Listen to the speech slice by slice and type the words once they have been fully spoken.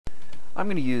I'm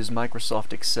going to use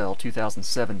Microsoft Excel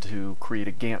 2007 to create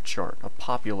a Gantt chart, a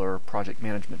popular project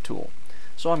management tool.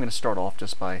 So I'm going to start off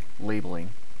just by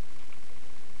labeling.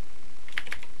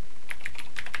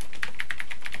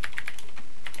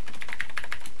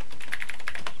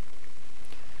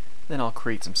 Then I'll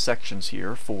create some sections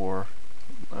here for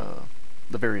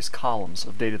the various columns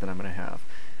of data that I'm going to have.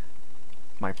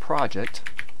 My project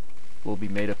will be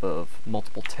made up of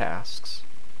multiple tasks.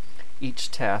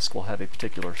 Each task will have a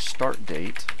particular start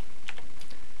date.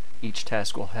 Each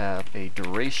task will have a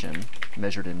duration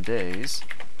measured in days.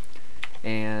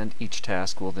 And each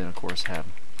task will then, of course, have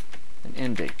an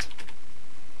end date.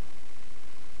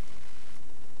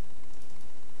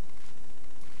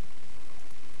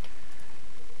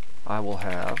 I will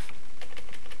have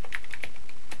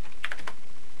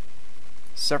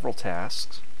several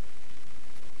tasks,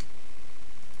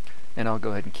 and I'll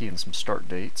go ahead and key in some start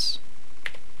dates.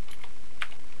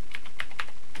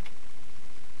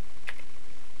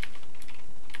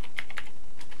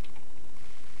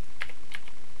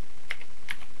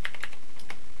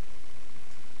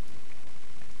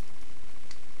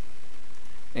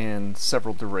 And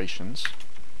several durations.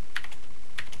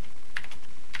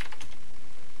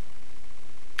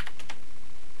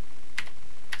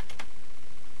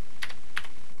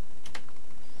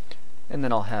 And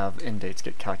then I'll have end dates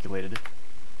get calculated.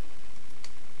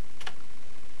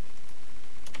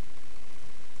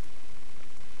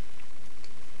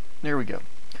 There we go.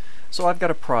 So I've got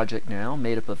a project now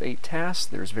made up of 8 tasks.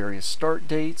 There's various start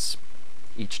dates.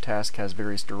 Each task has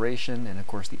various duration, and of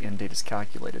course the end date is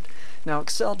calculated. Now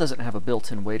Excel doesn't have a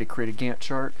built-in way to create a Gantt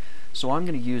chart, so I'm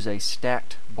going to use a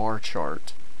stacked bar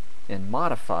chart and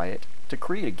modify it to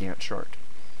create a Gantt chart.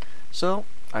 So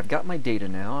I've got my data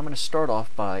now. I'm going to start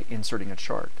off by inserting a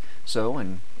chart. So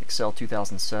in Excel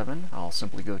 2007, I'll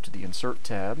simply go to the Insert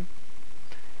tab,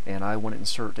 and I want to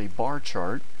insert a bar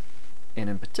chart, and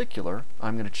in particular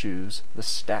I'm going to choose the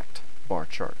stacked bar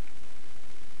chart.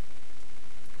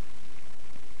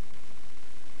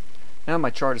 Now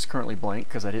my chart is currently blank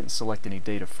because I didn't select any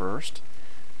data first.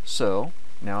 So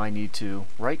now I need to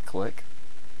right click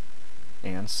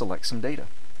and select some data.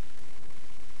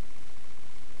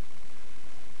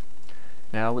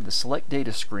 Now with the select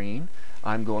data screen,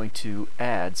 I'm going to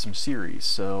add some series.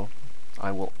 So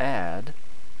I will add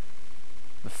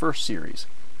the first series.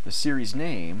 The series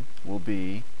name will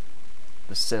be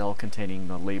the cell containing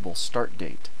the label start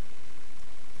date.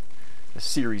 The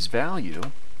series value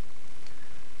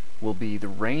will be the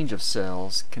range of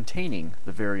cells containing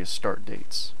the various start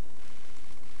dates.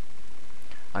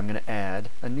 I'm going to add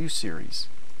a new series.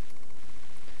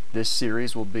 This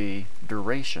series will be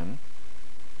duration,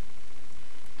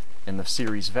 and the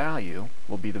series value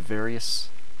will be the various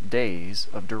days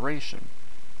of duration.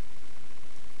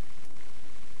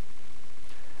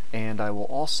 And I will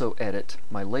also edit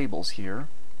my labels here.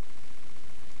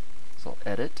 So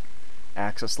I'll edit,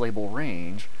 axis label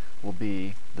range will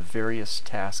be the various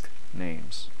task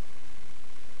names.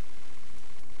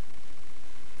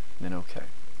 Then OK.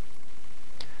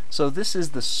 So this is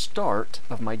the start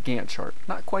of my Gantt chart.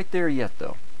 Not quite there yet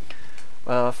though.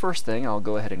 First thing, I'll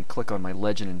go ahead and click on my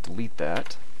legend and delete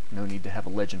that. No need to have a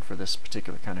legend for this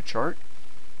particular kind of chart.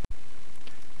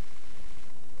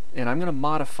 And I'm going to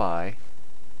modify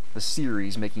the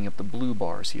series making up the blue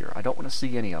bars here. I don't want to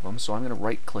see any of them, so I'm going to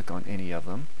right click on any of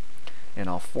them, and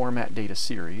I'll format data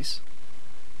series.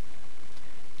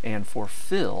 And for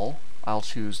fill, I'll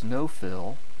choose no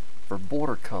fill. For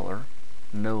border color,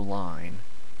 no line,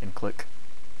 and click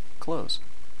close.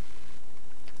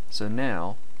 So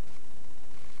now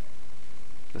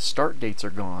the start dates are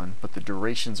gone, but the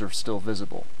durations are still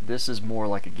visible. This is more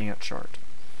like a Gantt chart.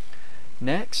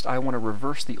 Next, I want to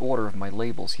reverse the order of my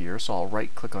labels here, so I'll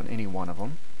right click on any one of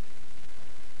them,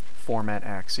 format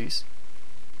axes,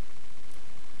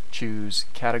 choose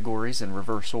categories in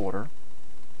reverse order,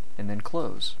 and then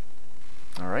close.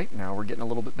 Alright, now we're getting a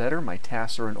little bit better. My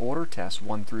tasks are in order, task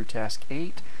 1 through task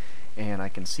 8, and I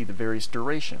can see the various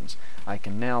durations. I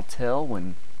can now tell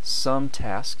when some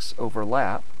tasks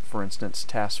overlap. For instance,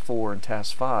 task 4 and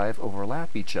task 5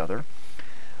 overlap each other,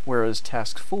 whereas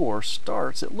task 4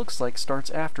 starts, it looks like starts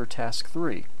after task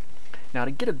 3. Now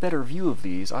to get a better view of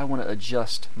these, I want to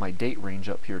adjust my date range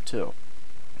up here too.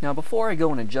 Now before I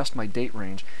go and adjust my date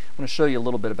range, I'm going to show you a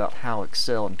little bit about how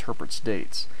Excel interprets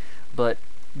dates. But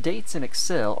dates in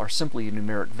Excel are simply a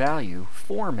numeric value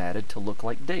formatted to look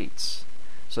like dates.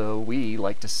 So we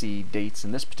like to see dates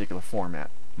in this particular format,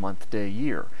 month, day,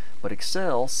 year. But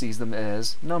Excel sees them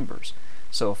as numbers.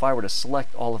 So if I were to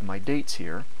select all of my dates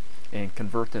here and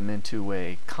convert them into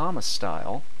a comma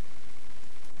style,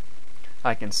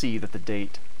 I can see that the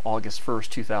date August 1st,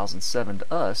 2007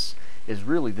 to us is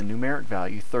really the numeric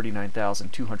value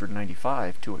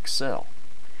 39,295 to Excel.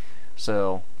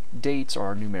 So dates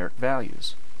are numeric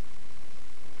values.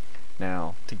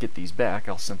 Now, to get these back,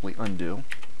 I'll simply undo,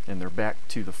 and they're back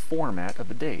to the format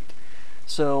of a date.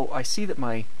 So I see that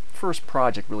my first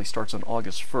project really starts on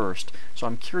August 1st, so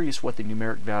I'm curious what the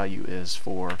numeric value is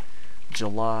for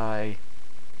July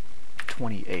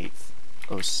 28th,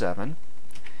 07.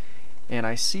 And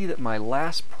I see that my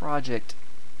last project,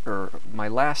 or my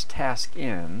last task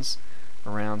ends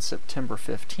around September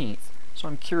 15th, so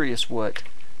I'm curious what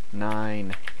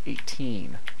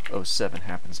 9/18/07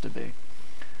 happens to be.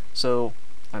 So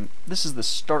this is the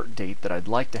start date that I'd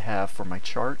like to have for my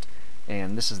chart,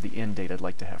 and this is the end date I'd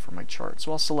like to have for my chart.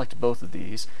 So I'll select both of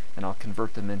these, and I'll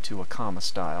convert them into a comma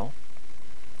style.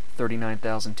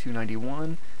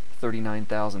 39,291,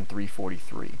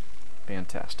 39,343.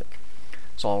 Fantastic.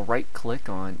 So I'll right-click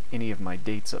on any of my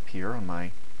dates up here on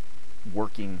my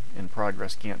working in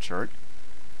progress Gantt chart,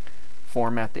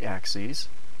 format the axes.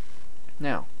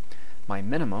 Now, my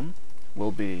minimum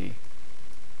will be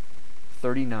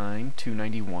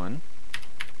 39,291.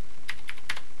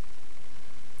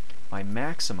 My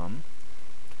maximum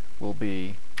will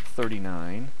be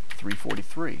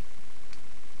 39,343.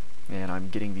 And I'm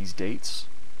getting these dates,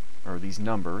 or these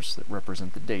numbers that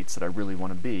represent the dates that I really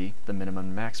want to be the minimum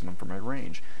and maximum for my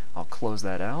range. I'll close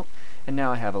that out, and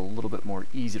now I have a little bit more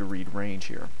easy to read range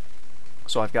here.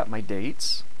 So I've got my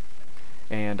dates,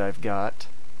 and I've got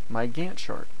my Gantt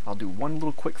chart. I'll do one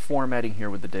little quick formatting here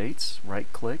with the dates.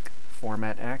 Right-click,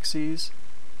 Format Axes,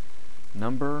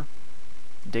 Number,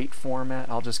 Date Format.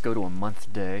 I'll just go to a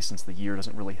month day since the year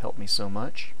doesn't really help me so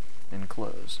much, and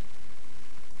close.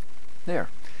 There.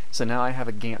 So now I have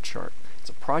a Gantt chart. It's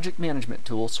a project management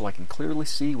tool, so I can clearly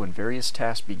see when various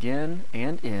tasks begin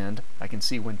and end. I can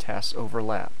see when tasks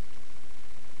overlap.